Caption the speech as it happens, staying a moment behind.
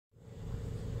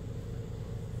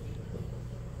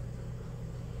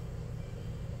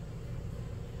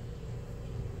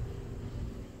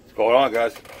What's going on,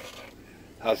 guys?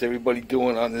 How's everybody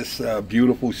doing on this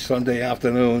beautiful Sunday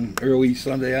afternoon, early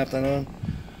Sunday afternoon,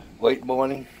 late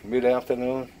morning,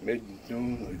 mid-afternoon,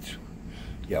 mid-noon,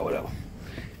 yeah, whatever.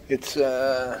 It's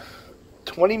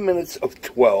 20 minutes of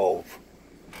 12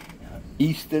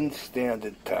 Eastern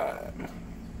Standard Time.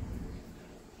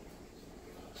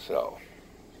 So,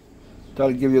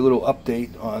 thought I'd give you a little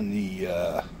update on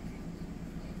the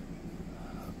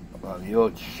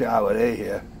old Charlotte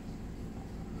here.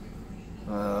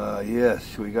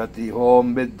 Yes, we got the whole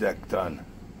mid-deck done.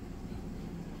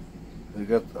 We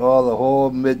got all the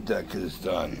whole mid-deck is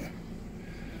done.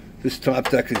 This top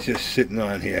deck is just sitting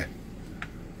on here.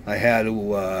 I had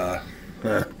to,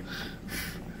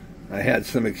 I had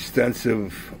some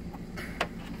extensive,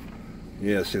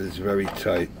 yes, it is very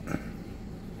tight.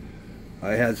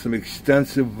 I had some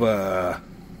extensive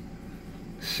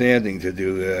sanding to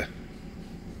do there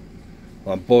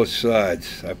on both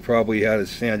sides. I probably had to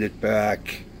sand it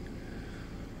back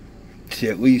to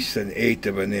at least 1/8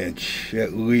 of an inch.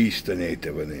 At least 1/8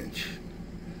 of an inch.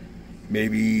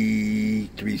 Maybe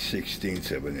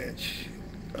 3/16 of an inch.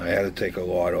 I had to take a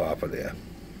lot off of there.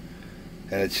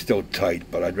 And it's still tight,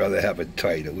 but I'd rather have it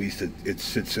tight. At least it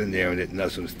sits in there and it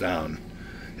nuzzles down.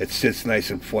 It sits nice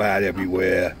and flat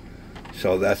everywhere.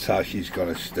 So that's how she's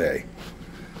going to stay.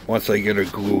 Once I get her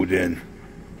glued in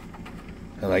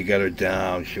and I get her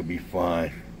down, she'll be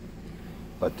fine.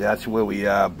 But that's where we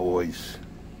are, boys.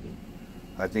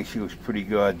 I think she looks pretty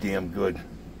goddamn good.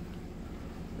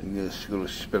 I'm just going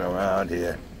to spin around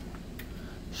here.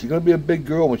 She's going to be a big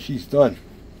girl when she's done.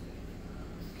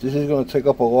 This is going to take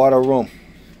up a lot of room.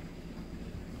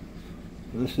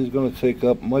 This is going to take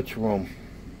up much room.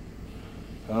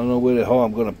 I don't know where the hell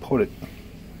I'm going to put it.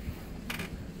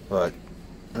 But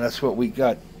that's what we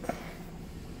got.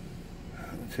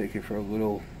 I'll take it for a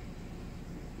little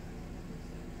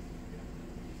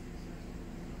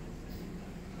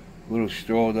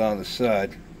stroll down the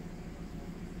side.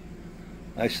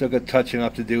 I still got touching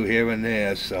up to do here and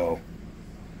there, so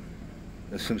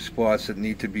there's some spots that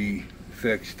need to be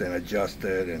fixed and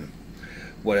adjusted and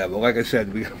whatever. Like I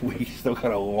said, we still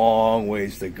got a long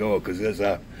ways to go, because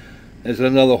there's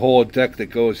another whole deck that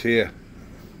goes here.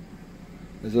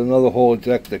 There's another whole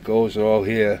deck that goes all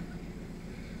here.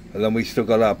 And then we still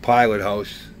got our pilot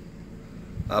house.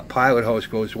 Our pilot house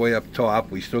goes way up top.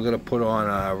 We still got to put on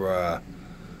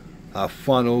our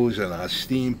funnels and our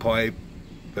steam pipe.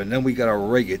 And then we got to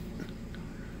rig it.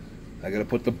 I got to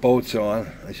put the boats on.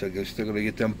 I said I'm still going to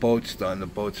get them boats done. The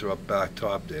boats are up back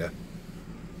top there.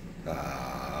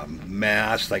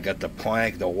 Mast. I got the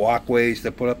plank, the walkways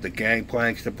to put up, the gang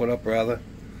planks to put up, rather.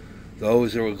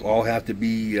 Those all have to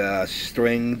be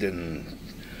stringed, and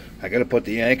I got to put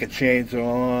the anchor chains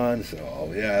on.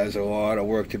 So yeah, there's a lot of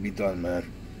work to be done,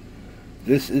 man.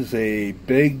 This is a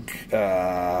big,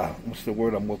 what's the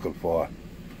word I'm looking for?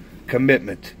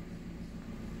 Commitment.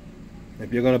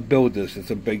 If you're going to build this, it's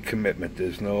a big commitment.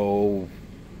 There's no,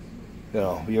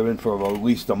 you're in for at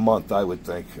least a month, I would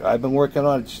think. I've been working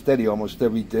on it steady almost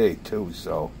every day, too,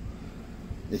 so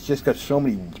it's just got so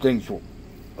many things,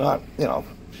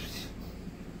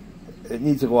 it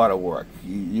needs a lot of work.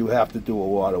 You have to do a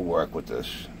lot of work with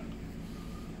this.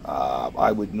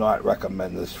 I would not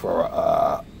recommend this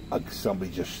for somebody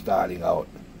just starting out.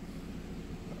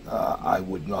 I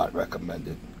would not recommend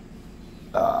it.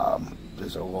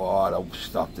 There's a lot of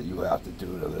stuff that you have to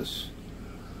do to this.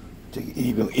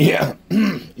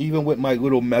 Even with my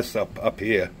little mess up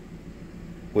here,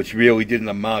 which really didn't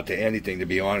amount to anything, to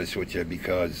be honest with you,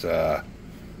 because I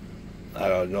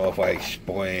don't know if I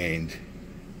explained.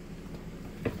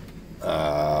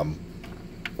 I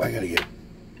gotta get a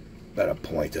better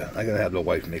pointer. I'm gonna have the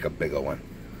wife make a bigger one.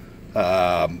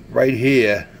 Right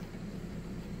here,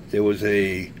 there was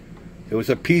a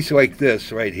piece like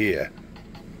this right here,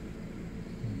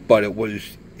 but it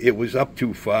was up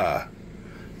too far.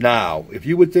 Now, if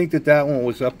you would think that one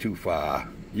was up too far,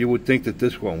 you would think that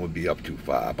this one would be up too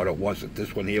far, but it wasn't.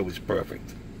 This one here was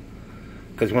perfect.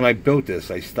 Because when I built this,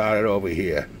 I started over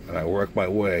here and I worked my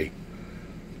way,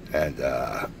 and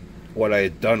what I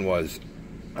had done was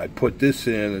I put this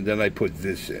in and then I put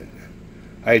this in.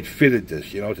 I had fitted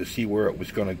this, to see where it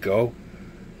was going to go,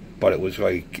 but it was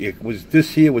like,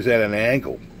 this here was at an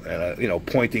angle, and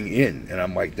pointing in, and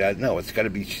I'm like, no, it's got to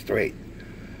be straight.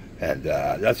 And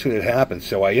that's what had happened.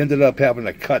 So I ended up having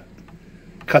to cut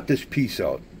this piece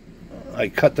out. I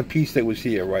cut the piece that was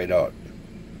here right out.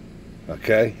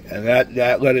 Okay, and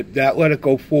that let it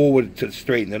go forward to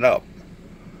straighten it up.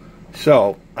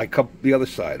 So I cut the other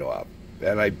side off,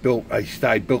 and I built like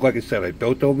I said, I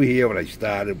built over here when I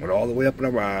started, went all the way up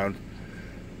and around,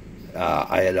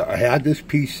 I had this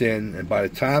piece in, and by the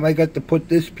time I got to put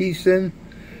this piece in,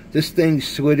 this thing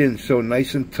slid in so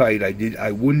nice and tight.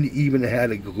 I wouldn't even have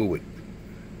to glue it.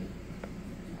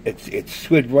 It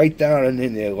slid right down and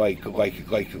in there like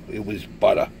it was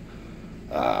butter.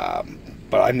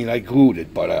 But I mean, I glued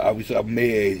it, but I was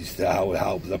amazed how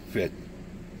it fit.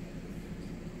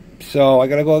 So I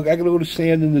gotta go to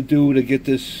sanding to do to get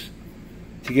this,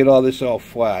 to get all this all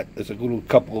flat. There's a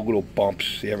couple of little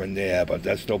bumps here and there, but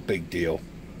that's no big deal.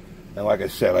 And like I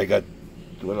said, I got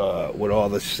with all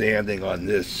the sanding on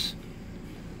this,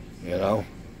 you know.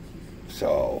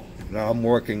 So now I'm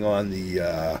working on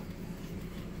the.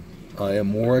 I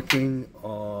am working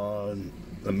on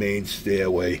the main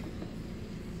stairway.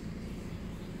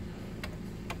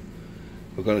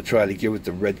 We're going to try to give it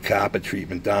the red carpet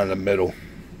treatment down the middle.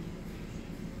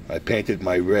 I painted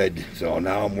my red, so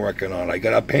now I'm working on it.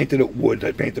 I painted it wood.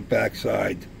 I painted the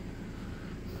backside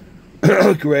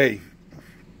gray.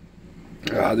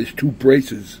 There's two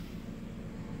braces.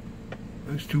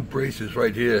 There's two braces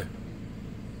right here.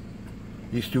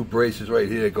 These two braces right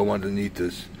here go underneath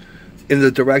this. In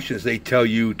the directions they tell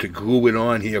you to glue it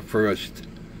on here first,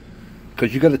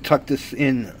 because you got to tuck this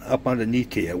in up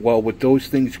underneath here. Well, with those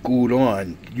things glued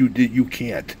on, you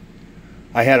can't.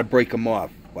 I had to break them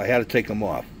off. I had to take them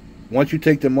off. Once you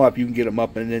take them off, you can get them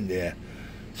up and in there.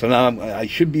 So now I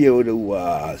should be able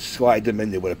to slide them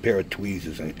in there with a pair of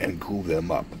tweezers and glue them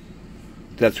up.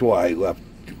 That's why I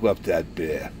left that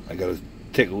bare. I got to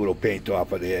take a little paint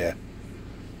off of there.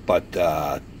 But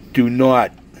do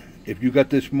not. If you got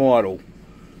this model,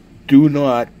 do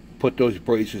not put those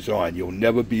braces on. You'll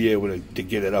never be able to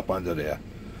get it up under there.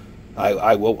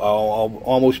 I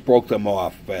almost broke them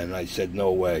off, and I said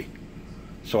no way.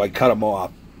 So I cut them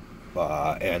off,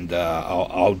 and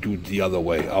I'll do it the other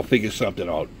way. I'll figure something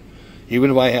out.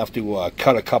 Even if I have to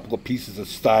cut a couple of pieces of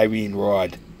styrene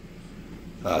rod,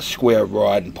 square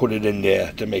rod, and put it in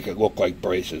there to make it look like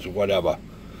braces or whatever.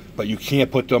 But you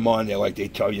can't put them on there like they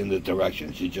tell you in the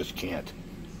directions. You just can't.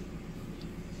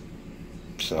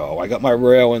 So I got my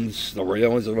railings. The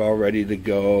railings are all ready to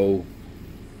go.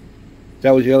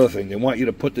 That was the other thing. They want you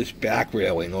to put this back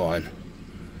railing on.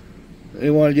 They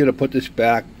wanted you to put this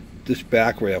back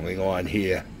railing on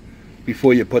here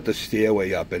before you put the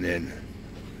stairway up and in.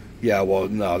 Yeah, well,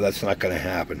 no, that's not going to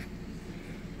happen.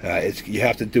 You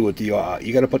have to do it. You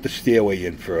got to put the stairway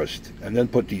in first, and then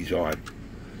put these on,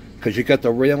 because you got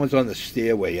the railings on the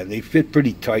stairway, and they fit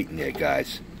pretty tight in there,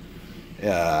 guys.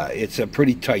 It's a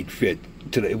pretty tight fit.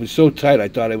 It was so tight I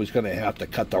thought I was going to have to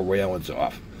cut the railings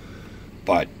off,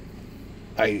 but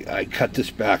I cut this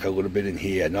back a little bit in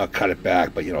here. Not cut it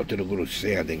back, but did a little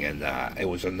sanding, and it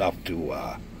was enough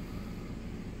to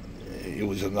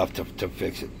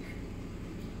fix it.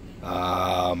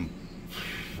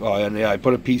 Oh, and yeah, I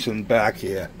put a piece in back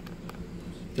here.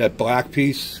 That black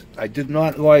piece, I did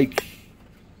not like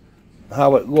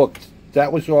how it looked.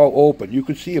 That was all open. You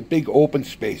could see a big open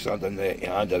space under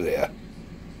there.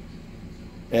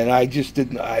 And I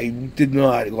did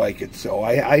not like it. So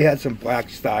I had some black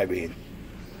styrene.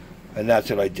 And that's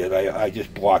what I did. I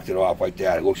just blocked it off like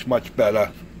that. It looks much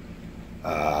better.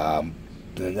 And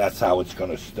that's how it's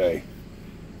going to stay.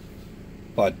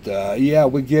 But, yeah,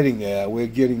 we're getting there. We're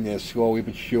getting there slowly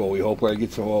but sure. We hope I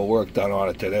get some more work done on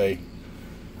it today.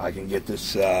 I can get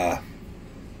this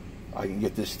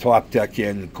top deck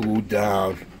in, glued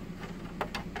down.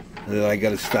 And then I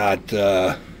got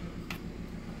to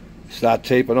start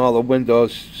taping all the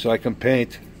windows so I can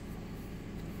paint.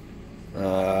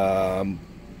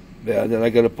 Yeah, then I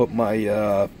got to put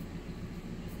my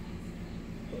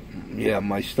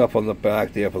my stuff on the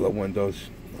back there for the windows.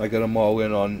 I got them all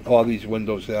in on all these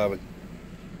windows. Have it.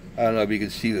 I don't know if you can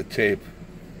see the tape,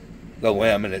 the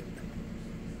laminate,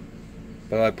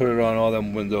 but I put it on all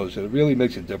them windows. It really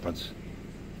makes a difference.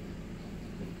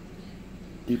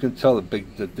 You can tell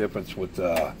the difference with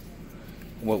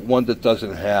one that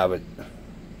doesn't have it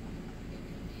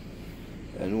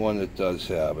and one that does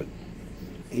have it.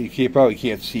 You probably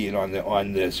can't see it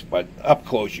on this, but up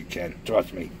close you can.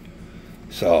 Trust me.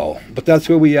 So, but that's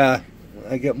where we are.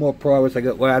 I get more progress. I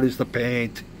got ladders to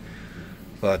paint,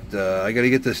 but I got to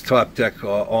get this top deck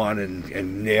on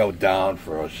and nailed down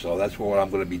first. So that's what I'm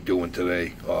going to be doing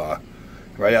today,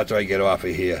 right after I get off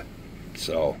of here.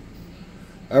 So,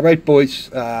 all right, boys.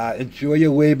 Enjoy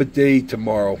your Labor Day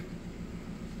tomorrow.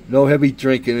 No heavy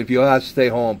drinking. If you are, stay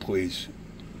home, please.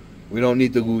 We don't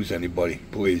need to lose anybody,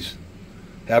 please.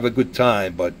 Have a good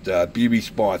time, but be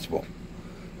responsible.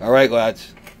 All right,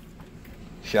 lads.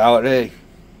 Shout out, hey.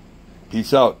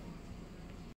 Peace out.